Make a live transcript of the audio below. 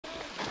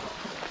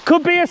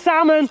Could be a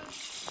salmon.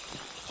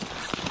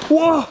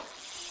 Whoa.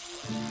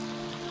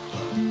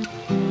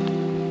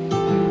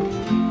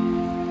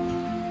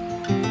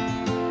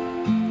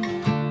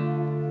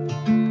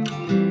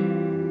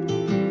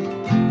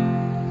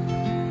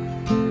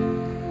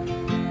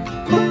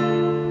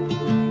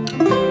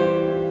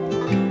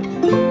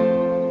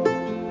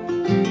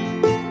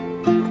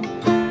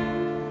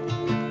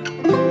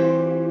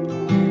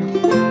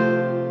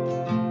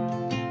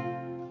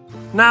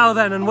 Now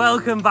then, and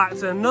welcome back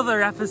to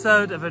another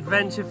episode of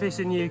Adventure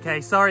Fishing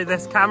UK. Sorry,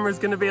 this camera's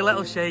going to be a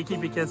little shaky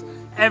because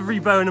every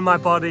bone in my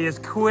body is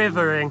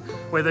quivering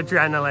with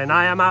adrenaline.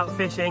 I am out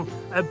fishing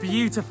a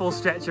beautiful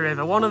stretch of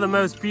river, one of the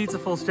most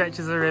beautiful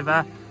stretches of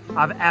river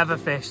I've ever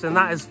fished, and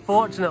that is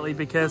fortunately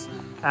because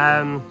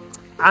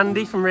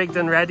Andy from Rigged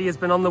and Ready has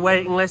been on the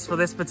waiting list for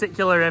this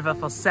particular river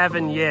for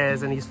 7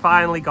 years, and he's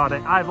finally got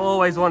it. I've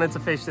always wanted to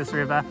fish this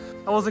river.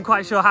 I wasn't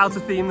quite sure how to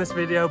theme this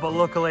video, but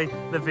luckily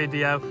the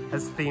video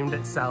has themed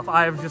itself.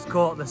 I have just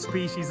caught the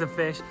species of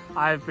fish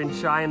I've been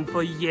trying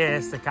for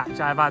years to catch.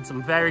 I've had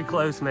some very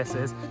close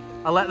misses.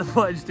 I'll let the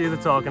footage do the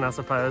talking, I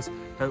suppose.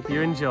 Hope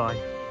you enjoy.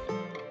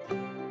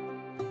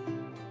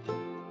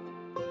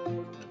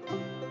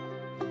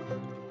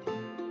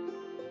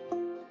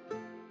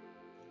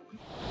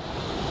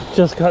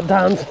 Just got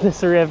down to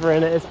this river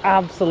and it is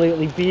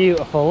absolutely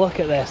beautiful. Look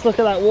at this, look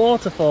at that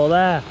waterfall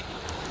there.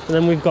 And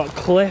then we've got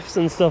cliffs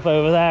and stuff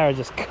over there. I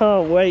just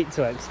can't wait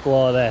to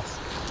explore this.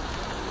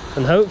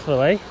 And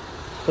hopefully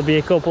there'll be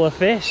a couple of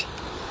fish.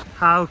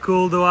 How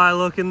cool do I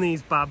look in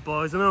these bad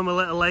boys? I know I'm a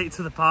little late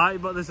to the party,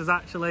 but this is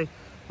actually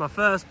my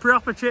first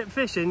proper trip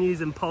fishing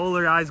using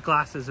polarized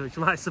glasses, which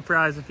might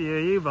surprise a few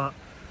of you, but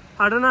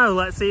I don't know,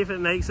 let's see if it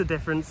makes a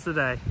difference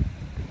today.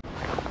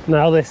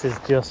 Now this is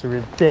just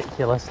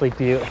ridiculously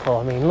beautiful.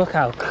 I mean, look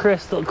how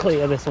crystal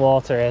clear this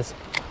water is.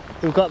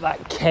 We've got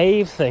that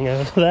cave thing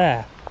over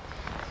there.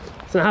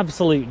 It's an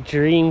absolute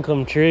dream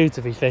come true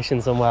to be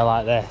fishing somewhere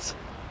like this.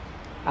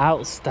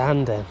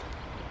 Outstanding.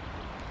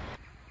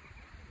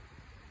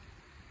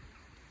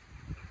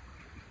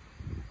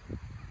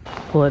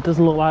 Well, it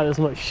doesn't look like there's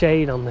much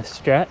shade on this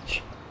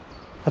stretch,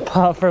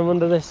 apart from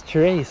under this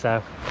tree,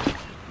 so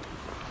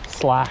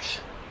slash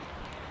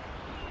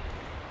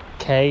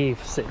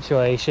cave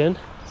situation.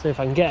 So if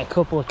I can get a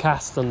couple of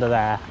casts under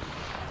there,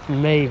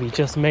 maybe,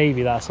 just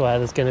maybe, that's where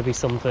there's going to be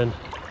something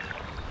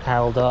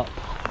held up.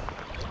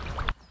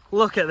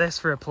 Look at this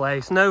for a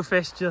place. No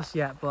fish just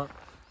yet, but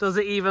does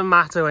it even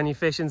matter when you're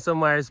fishing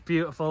somewhere as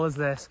beautiful as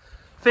this?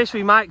 Fish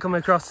we might come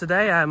across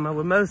today,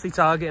 we're mostly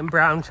targeting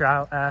brown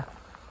trout.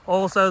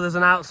 Also, there's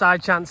an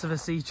outside chance of a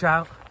sea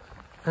trout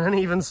and an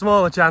even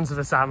smaller chance of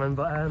a salmon,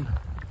 but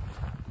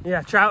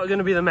yeah, trout are going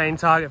to be the main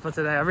target for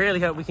today. I really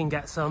hope we can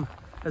get some,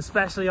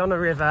 especially on a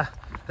river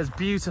as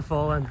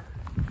beautiful and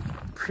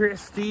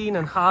pristine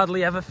and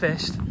hardly ever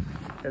fished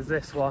as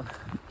this one.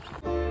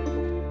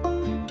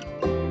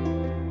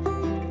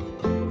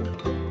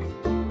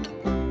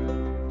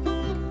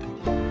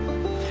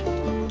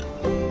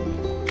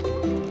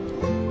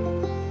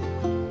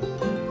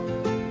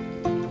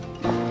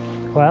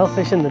 Well,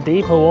 fishing the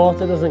deeper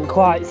water doesn't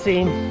quite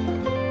seem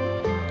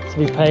to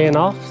be paying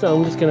off, so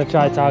I'm just going to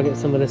try target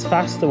some of this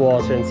faster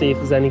water and see if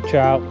there's any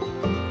trout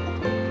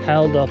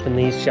held up in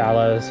these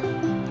shallows.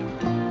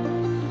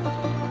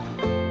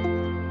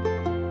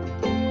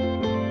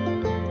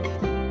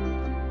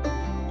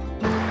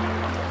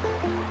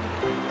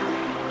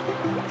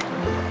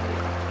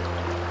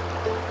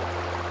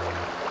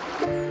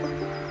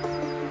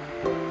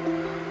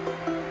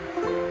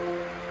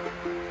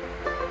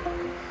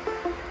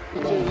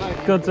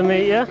 Good to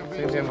meet you.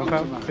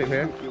 Same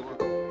here.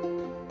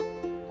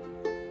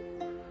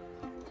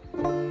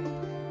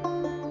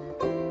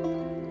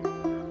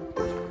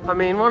 I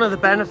mean, one of the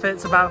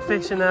benefits about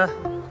fishing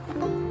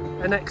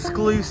an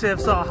exclusive,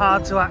 sort of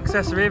hard to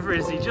access river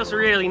is you just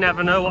really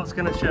never know what's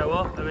going to show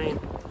up. I mean,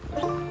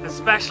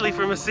 especially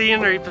from a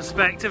scenery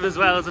perspective as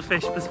well as a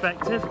fish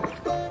perspective.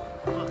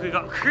 Look, we've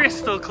got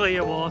crystal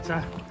clear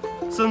water.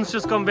 Sun's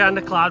just gone behind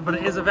a cloud, but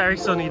it is a very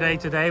sunny day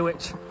today,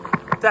 which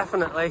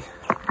definitely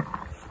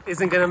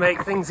isn't going to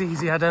make things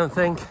easy, I don't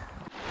think.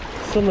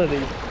 Some of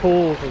these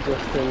pools are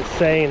just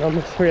insane on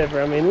this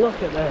river. I mean, look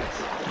at this.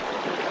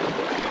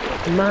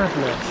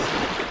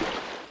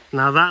 Madness.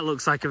 Now that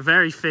looks like a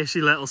very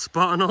fishy little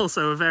spot, and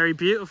also a very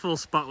beautiful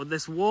spot with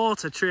this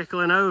water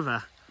trickling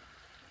over.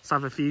 Let's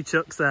have a few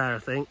chucks there, I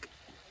think.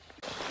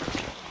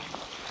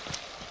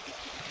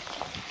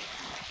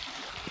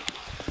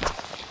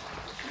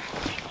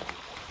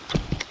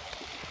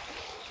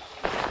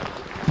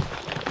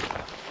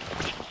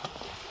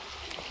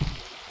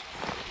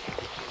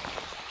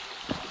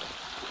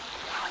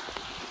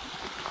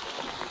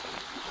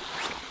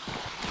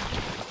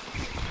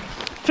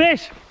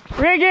 Fish!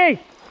 Riggy!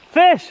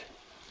 Fish!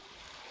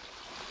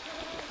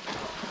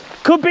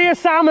 Could be a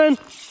salmon!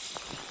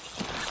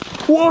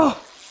 Whoa!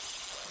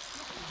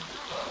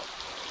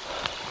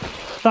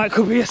 That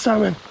could be a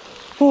salmon!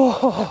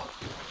 Whoa!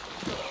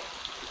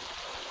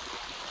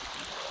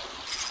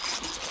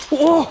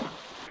 Whoa!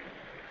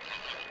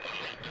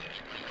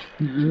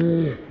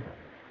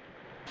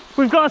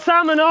 We've got a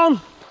salmon on.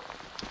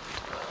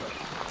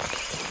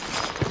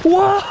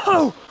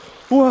 Whoa!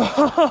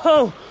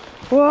 Whoa!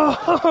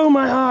 Whoa!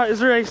 My heart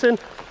is racing.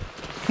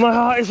 My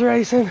heart is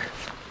racing.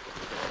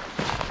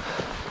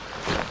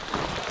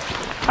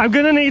 I'm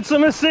gonna need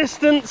some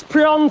assistance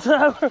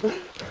pronto.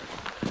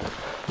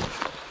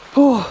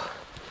 Oh.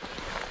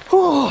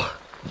 Oh.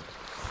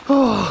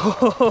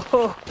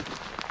 Oh.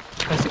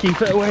 Let's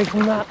keep it away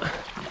from that.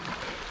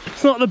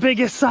 It's not the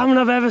biggest salmon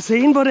I've ever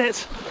seen, but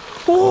it's...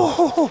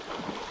 Oh.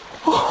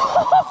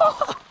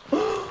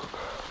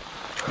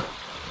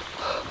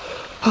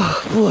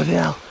 Oh, bloody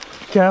hell.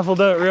 Careful,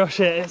 don't rush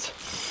it. It's...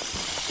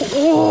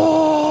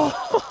 Oh.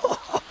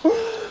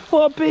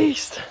 What a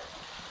beast.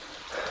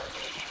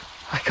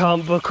 I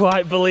can't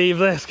quite believe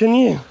this, can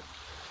you?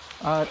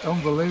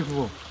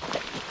 Unbelievable.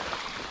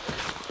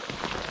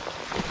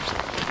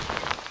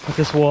 I'll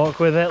just walk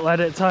with it, let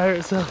it tire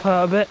itself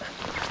out a bit.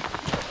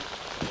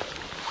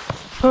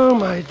 Oh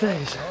my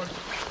days.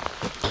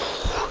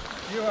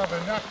 You have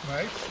a knack,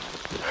 mate.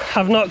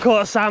 I've not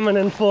caught salmon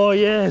in 4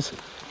 years.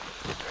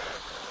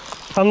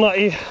 I'm not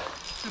even...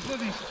 It's a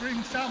bloody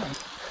spring salmon.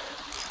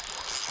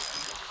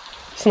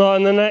 It's not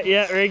in the net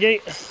yet,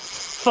 Riggy.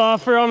 Far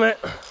from it.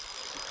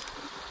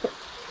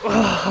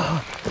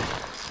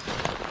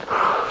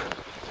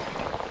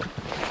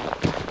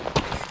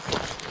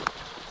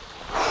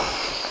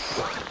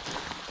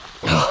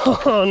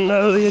 Oh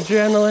no, the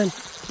adrenaline.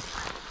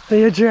 The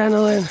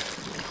adrenaline.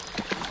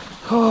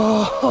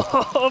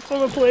 Oh,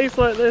 from a place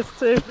like this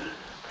too.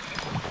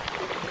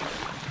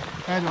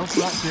 Head up,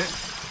 that's it.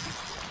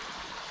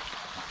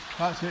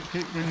 That's it,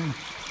 keep bringing.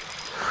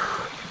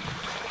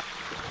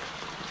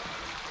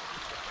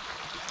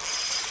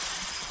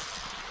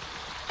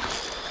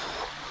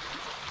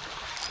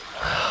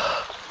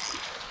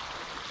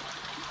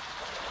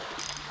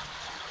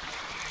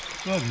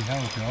 Bloody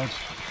hell, George.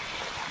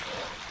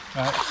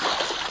 Right.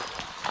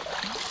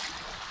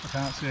 I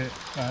can't see it.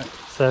 Right.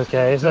 It's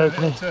okay, it's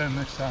okay. It'll turn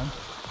this time.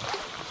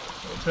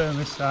 It'll turn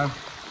this time.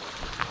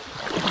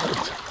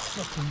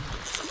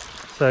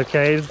 It's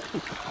okay,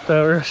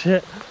 don't rush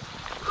it.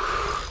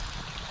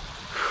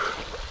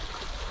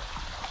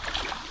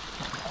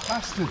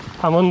 Bastard.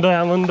 I'm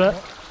under.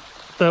 What?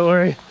 Don't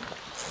worry.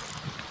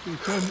 He'll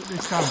turn it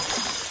this time.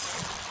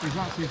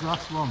 That's his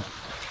last one.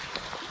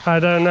 I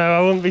don't know, I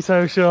wouldn't be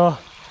so sure.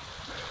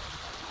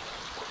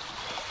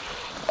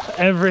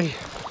 Every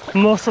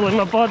muscle in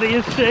my body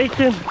is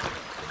shaking.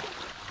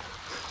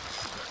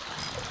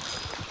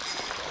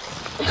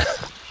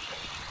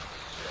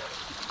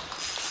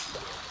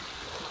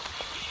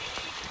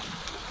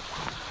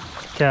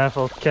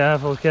 Careful,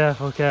 careful,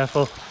 careful,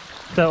 careful.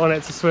 Don't want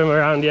it to swim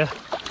around you.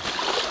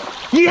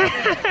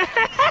 Yes!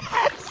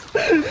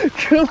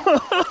 Come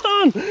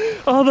on!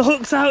 Oh, the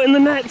hook's out in the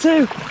net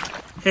too.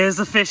 Here's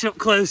the fish up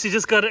close. He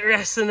just got it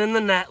resting in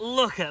the net.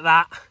 Look at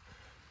that.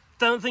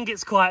 Don't think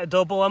it's quite a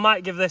double. I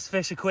might give this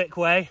fish a quick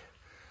weigh.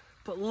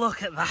 But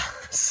look at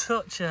that.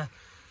 Such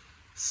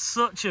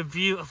a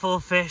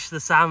beautiful fish, the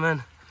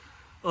salmon.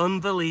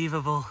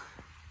 Unbelievable.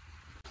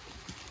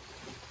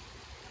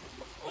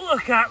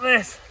 Look at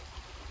this.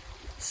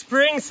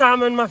 Spring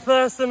salmon, my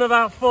first in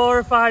about 4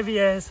 or 5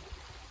 years.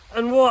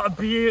 And what a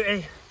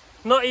beauty.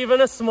 Not even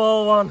a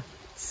small one.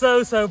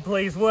 So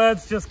pleased.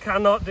 Words just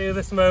cannot do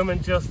this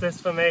moment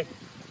justice for me.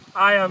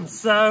 I am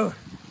so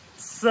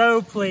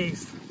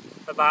pleased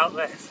about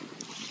this.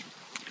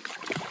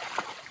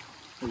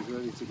 He's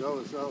ready to go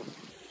as well.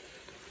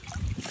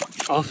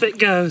 Off it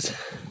goes.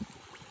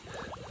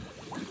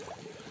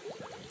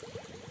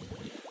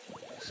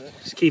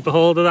 Just keep a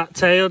hold of that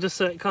tail just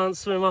so it can't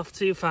swim off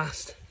too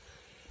fast.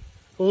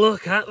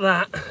 Look at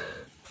that.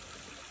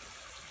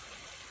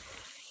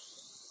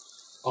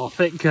 Off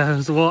it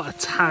goes. What a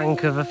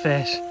tank of a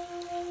fish.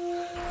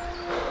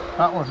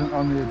 That wasn't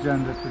on the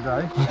agenda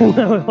today.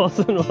 No, it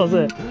wasn't, was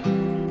it?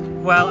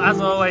 Well, as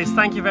always,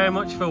 thank you very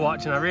much for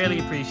watching. I really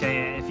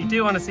appreciate it. If you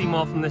do want to see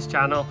more from this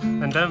channel,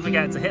 then don't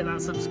forget to hit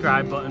that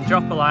subscribe button,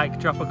 drop a like,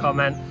 drop a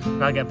comment,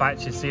 and I'll get back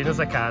to you as soon as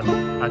I can.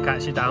 I'll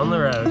catch you down the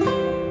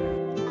road.